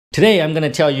Today, I'm going to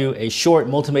tell you a short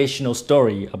motivational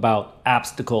story about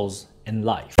obstacles in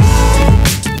life.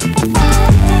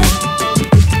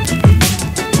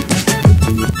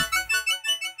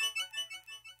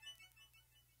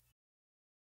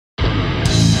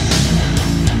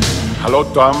 Hello,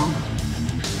 Tom.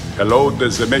 Hello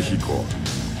desde Mexico.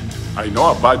 I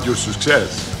know about your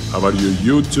success, about your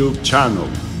YouTube channel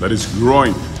that is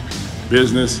growing,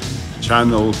 business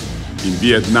channel in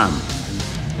Vietnam.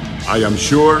 I am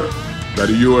sure that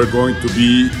you are going to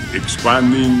be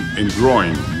expanding and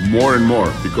growing more and more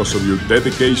because of your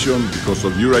dedication, because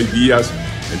of your ideas,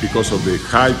 and because of the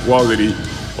high quality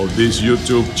of this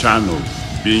YouTube channel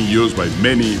being used by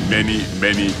many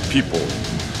people.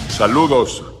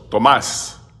 Saludos,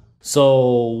 Tomás.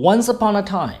 So, once upon a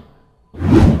time,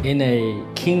 in a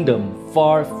kingdom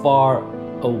far, far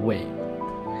away,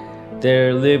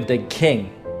 there lived a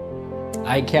king.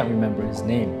 I can't remember his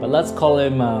name, but let's call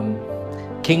him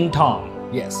King Tom.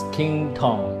 Yes, King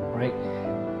Tom, right?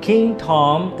 King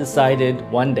Tom decided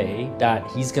one day that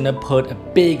he's gonna put a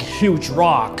big, huge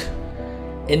rock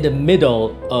in the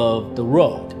middle of the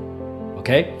road,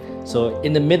 okay? So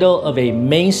in the middle of a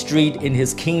main street in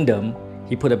his kingdom,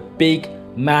 he put a big,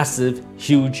 massive,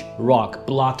 huge rock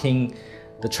blocking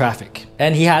the traffic.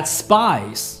 And he had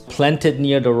spies planted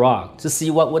near the rock to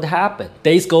see what would happen.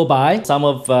 Days go by. Some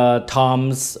of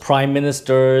Tom's prime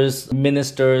ministers,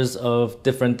 ministers of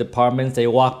different departments, they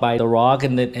walk by the rock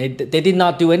and they did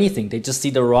not do anything. They just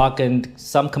see the rock and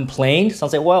some complained. Some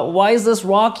say, well, why is this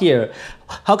rock here?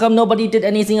 How come nobody did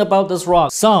anything about this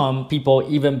rock? Some people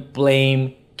even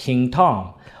blame King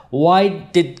Tom. Why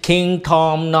did King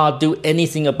Tom not do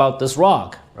anything about this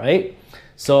rock, right?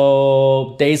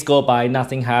 So days go by,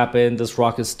 nothing happened, this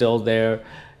rock is still there,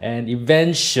 and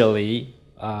eventually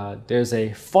there's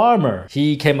a farmer.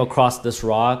 He came across this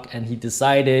rock and he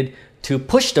decided to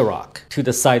push the rock to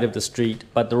the side of the street,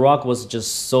 but the rock was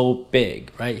just so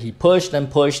big, right? He pushed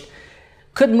and pushed,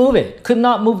 couldn't move it, could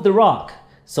not move the rock.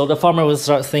 So the farmer would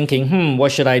start thinking,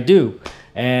 what should I do?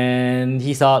 And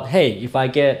he thought, hey, if I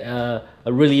get a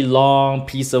really long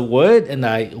piece of wood and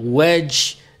I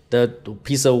wedge the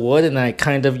piece of wood and I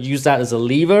kind of use that as a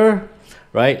lever,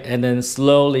 right? And then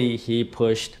slowly he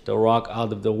pushed the rock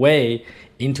out of the way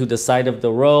into the side of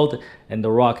the road, and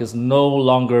the rock is no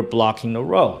longer blocking the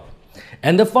road.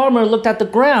 And the farmer looked at the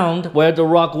ground where the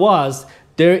rock was.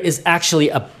 There is actually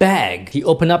a bag. He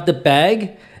opened up the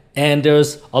bag and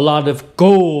there's a lot of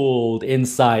gold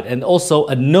inside and also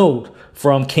a note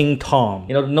from King Tom.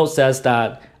 You know, the note says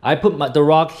that I put the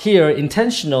rock here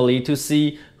intentionally to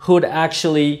see who'd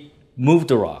actually move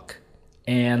the rock.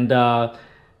 And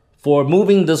for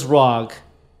moving this rock,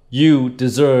 you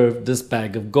deserve this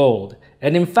bag of gold.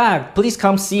 And in fact, please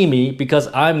come see me because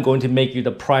I'm going to make you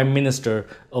the prime minister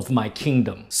of my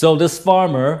kingdom. So this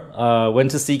farmer went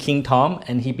to see King Tom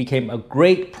and he became a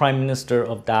great prime minister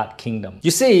of that kingdom.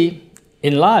 You see,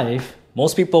 in life,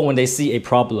 most people, when they see a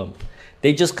problem,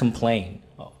 they just complain.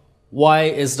 Why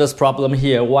is this problem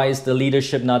here? Why is the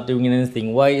leadership not doing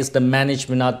anything? Why is the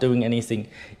management not doing anything?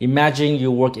 Imagine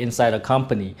you work inside a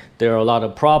company. There are a lot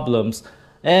of problems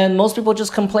and most people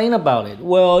just complain about it.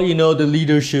 Well, you know, the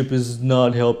leadership is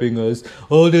not helping us.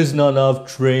 Oh, there's not enough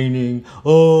training.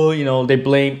 Oh, you know, they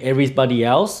blame everybody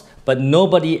else, but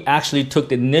nobody actually took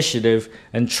the initiative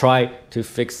and tried to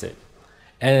fix it.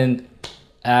 And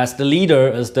as the leader,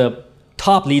 as the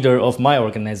top leader of my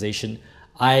organization,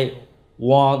 I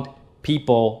want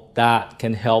people that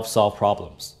can help solve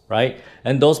problems, right?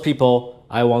 And those people,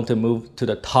 I want to move to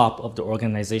the top of the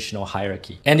organizational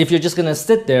hierarchy. And if you're just gonna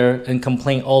sit there and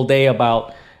complain all day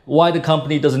about why the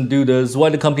company doesn't do this, why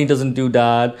the company doesn't do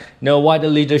that, you know, why the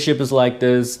leadership is like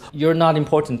this, you're not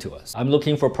important to us. I'm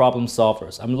looking for problem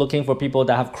solvers. I'm looking for people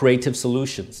that have creative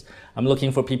solutions. I'm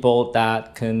looking for people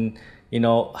that can, you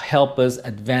know, help us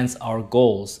advance our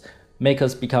goals, make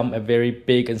us become a very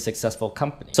big and successful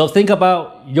company. So think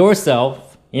about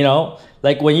yourself, you know,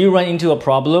 like when you run into a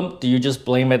problem, do you just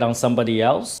blame it on somebody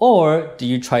else? Or do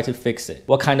you try to fix it?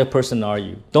 What kind of person are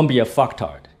you? Don't be a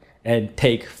fucktard and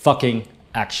take fucking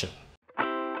action.